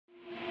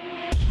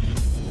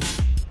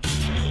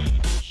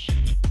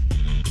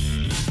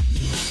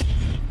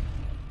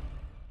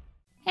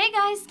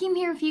Kim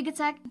here with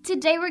YugaTech.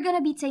 Today we're gonna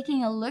be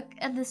taking a look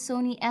at the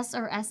Sony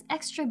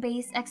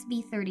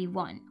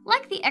SRS-XB31.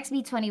 Like the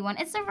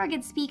XB21, it's a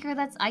rugged speaker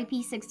that's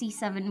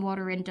IP67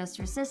 water and dust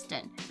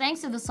resistant,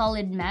 thanks to the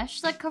solid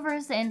mesh that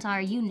covers the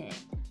entire unit.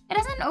 It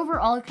has an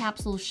overall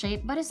capsule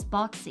shape but is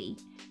boxy.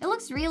 It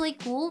looks really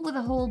cool with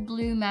a whole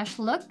blue mesh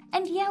look,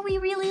 and yeah, we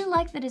really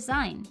like the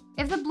design.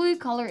 If the blue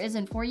color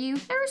isn't for you,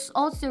 there's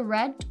also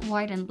red,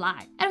 white, and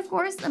black. And of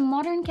course, a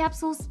modern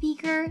capsule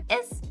speaker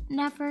is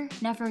never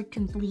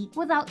complete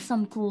without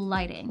some cool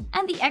lighting.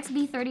 And the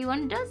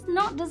XB31 does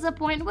not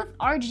disappoint with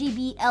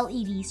RGB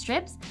LED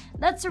strips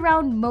that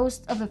surround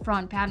most of the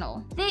front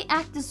panel. They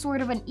act as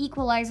sort of an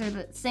equalizer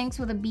that syncs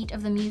with the beat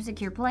of the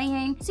music you're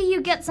playing, so you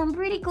get some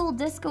pretty cool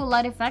disco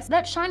light effects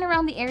that shine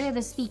around the area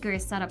the speaker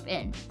is set up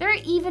in. There are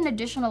even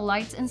additional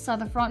lights inside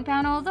the front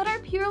panel that are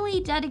purely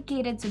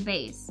dedicated to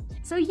bass.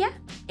 So yeah,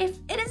 if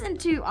it isn't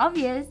too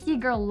obvious, your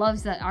girl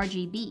loves that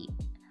RGB.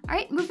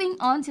 Alright, moving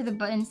on to the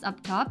buttons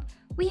up top,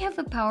 we have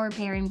the power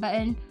pairing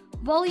button,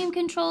 volume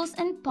controls,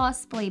 and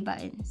pause play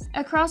buttons.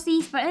 Across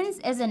these buttons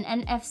is an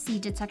NFC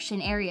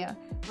detection area,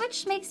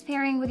 which makes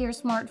pairing with your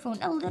smartphone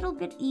a little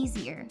bit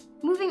easier.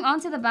 Moving on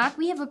to the back,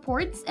 we have the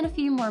ports and a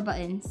few more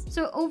buttons.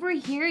 So over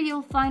here,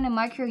 you'll find a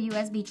micro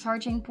USB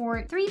charging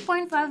port,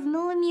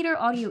 3.5mm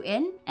audio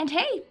in, and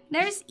hey,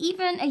 there's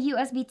even a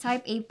USB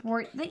Type-A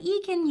port that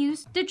you can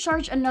use to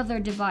charge another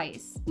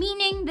device,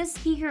 meaning this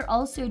speaker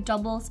also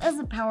doubles as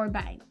a power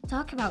bank.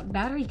 Talk about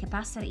battery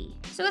capacity.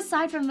 So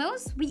aside from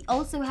those, we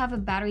also have a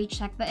battery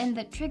check button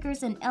that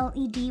triggers an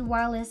LED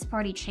wireless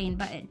party chain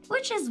button,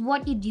 which is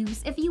what you'd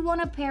use if you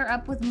want to pair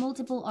up with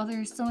multiple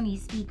other Sony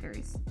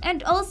speakers.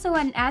 And also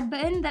an add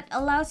button that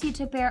allows you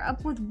to pair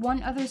up with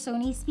one other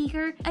Sony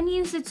speaker and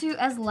use the two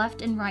as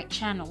left and right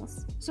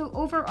channels. So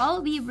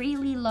overall, we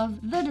really love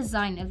the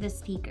design of this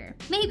speaker,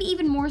 maybe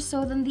even more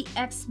so than the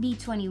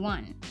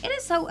XB21. It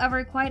is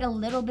however quite a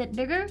little bit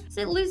bigger,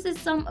 so it loses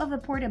some of the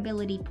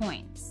portability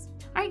points.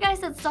 Alright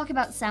guys, let's talk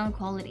about sound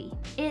quality.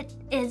 It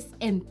is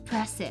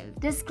impressive.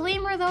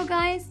 Disclaimer though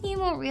guys, you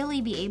won't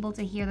really be able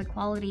to hear the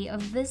quality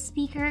of this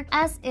speaker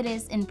as it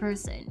is in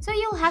person, so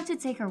you'll have to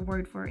take our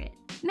word for it.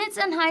 Mids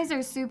and highs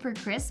are super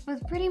crisp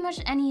with pretty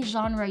much any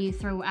genre you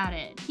throw at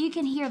it. You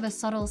can hear the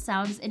subtle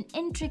sounds in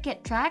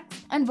intricate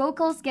tracks, and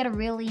vocals get a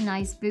really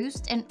nice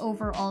boost in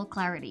overall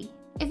clarity.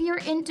 If you're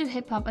into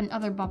hip-hop and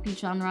other boppy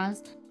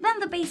genres, then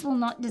the bass will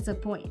not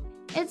disappoint.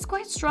 It's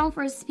quite strong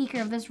for a speaker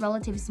of this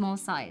relative small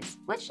size,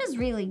 which is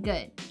really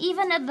good.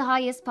 Even at the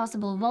highest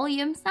possible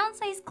volume, sound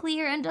stays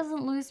clear and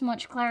doesn't lose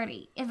much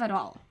clarity, if at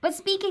all. But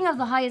speaking of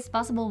the highest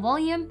possible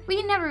volume,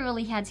 we never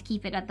really had to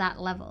keep it at that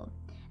level.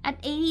 At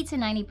 80 to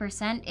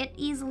 90%, it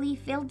easily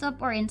filled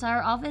up our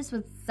entire office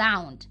with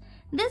sound.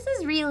 This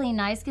is really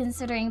nice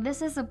considering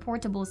this is a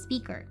portable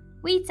speaker.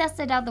 We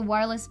tested out the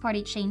wireless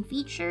party chain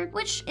feature,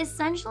 which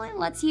essentially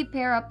lets you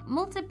pair up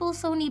multiple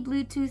Sony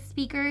Bluetooth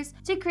speakers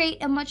to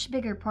create a much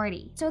bigger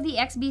party. So the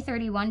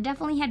XB31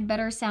 definitely had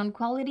better sound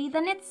quality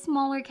than its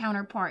smaller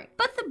counterpart,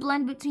 but the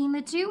blend between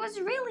the two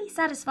was really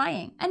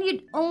satisfying, and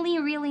you'd only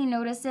really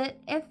notice it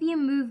if you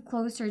move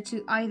closer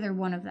to either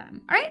one of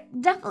them. Alright,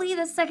 definitely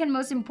the second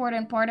most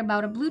important part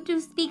about a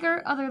Bluetooth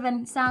speaker other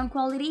than sound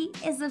quality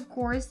is of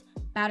course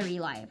battery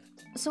life.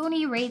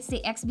 Sony rates the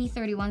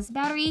XB31's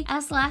battery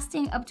as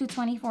lasting up to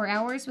 24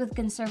 hours with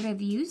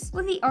conservative use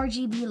with the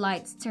RGB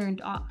lights turned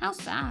off. How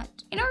sad.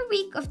 In our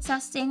week of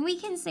testing, we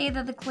can say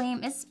that the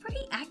claim is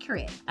pretty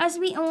accurate, as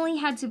we only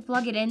had to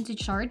plug it in to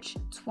charge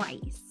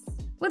twice.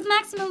 With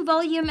maximum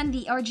volume and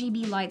the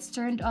RGB lights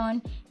turned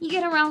on, you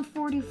get around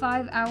 4 to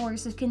 5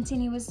 hours of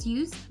continuous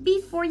use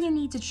before you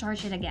need to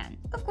charge it again.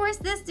 Of course,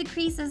 this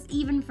decreases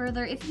even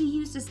further if you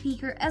use the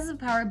speaker as a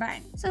power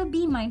bank, so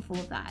be mindful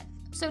of that.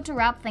 So to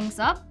wrap things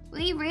up,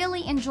 we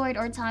really enjoyed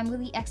our time with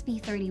the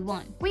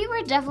XB31. We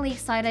were definitely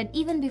excited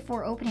even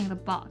before opening the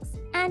box,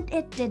 and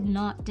it did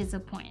not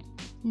disappoint.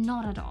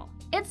 Not at all.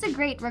 It's a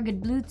great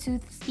rugged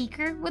Bluetooth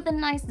speaker with a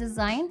nice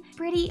design,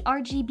 pretty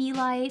RGB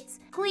lights,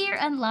 clear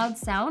and loud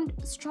sound,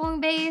 strong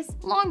bass,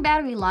 long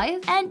battery life,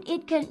 and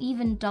it can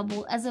even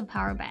double as a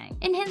power bank.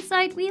 In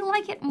hindsight, we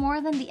like it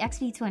more than the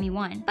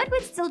XB21, but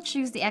we'd still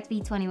choose the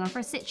XB21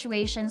 for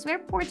situations where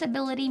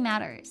portability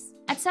matters.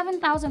 At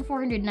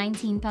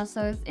 7,419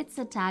 pesos, it's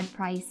a tad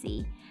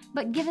pricey,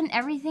 but given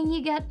everything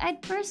you get,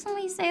 I'd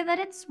personally say that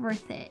it's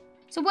worth it.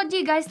 So what do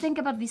you guys think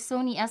about the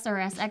Sony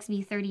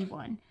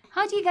SRS-XB31?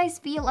 How do you guys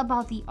feel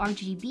about the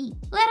RGB?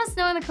 Let us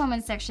know in the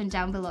comment section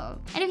down below.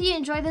 And if you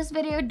enjoyed this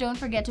video, don't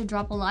forget to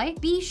drop a like,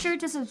 be sure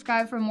to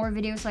subscribe for more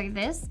videos like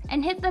this,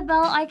 and hit the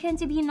bell icon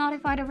to be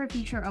notified of our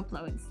future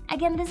uploads.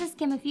 Again, this is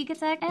Kim of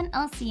YugaTech, and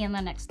I'll see you in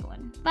the next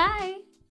one. Bye!